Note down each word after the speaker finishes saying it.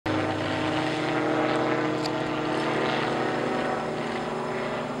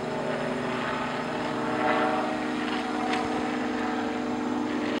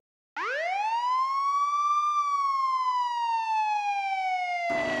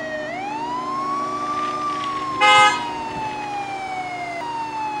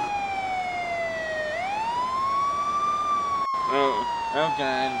Oh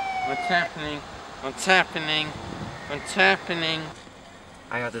God, what's happening? What's happening? What's happening?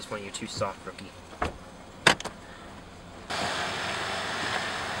 I got this one, you're too soft, rookie.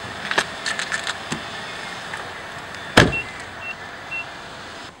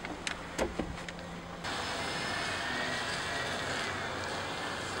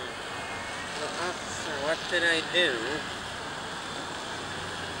 Officer, what did I do?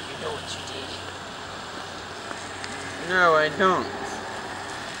 You know what you did. No, I don't.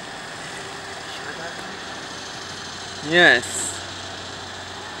 Sure about that? Yes.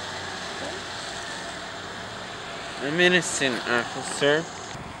 I'm innocent, officer.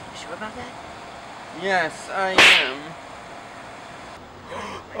 You sure about that? Yes, I am.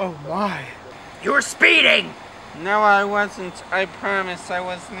 Oh my. You were speeding! No, I wasn't. I promise I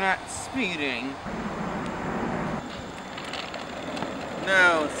was not speeding.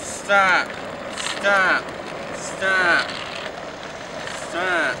 No, stop. Stop. Stop.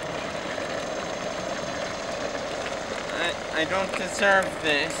 Stop. I don't deserve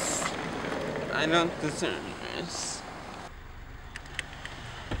this. I don't deserve this.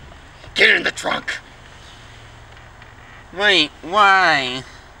 Get in the trunk! Wait, why?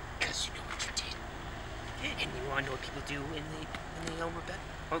 Because you know what you did. And you want to know what people do when they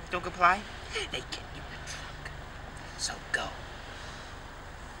don't comply? They get in the trunk. So go.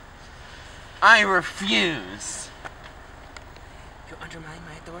 I refuse. You undermine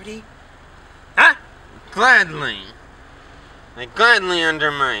my authority? Huh? Gladly. I gladly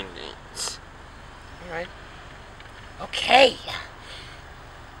undermined it. Alright. Okay.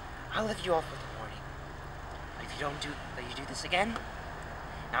 I'll let you off with a warning. But if you do this again,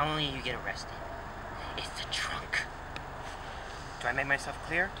 not only you get arrested, it's the trunk. Do I make myself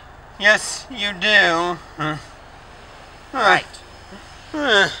clear? Yes, you do. Right.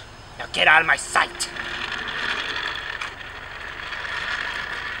 Now get out of my sight.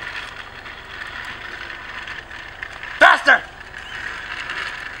 Faster!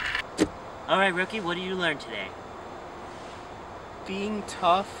 Alright, rookie, what did you learn today? Being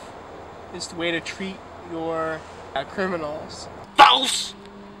tough is the way to treat your criminals. False!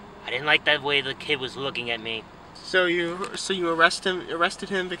 I didn't like that way the kid was looking at me. So you arrested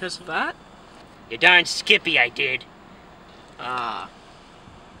him because of that? You're darn skippy, I did. Ah.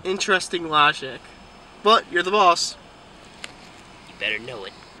 Interesting logic. But you're the boss. You better know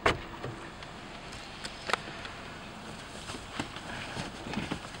it.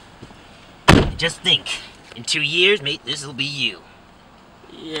 Just think, in 2 years, mate, this'll be you.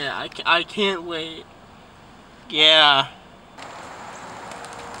 Yeah, I can't wait. Yeah.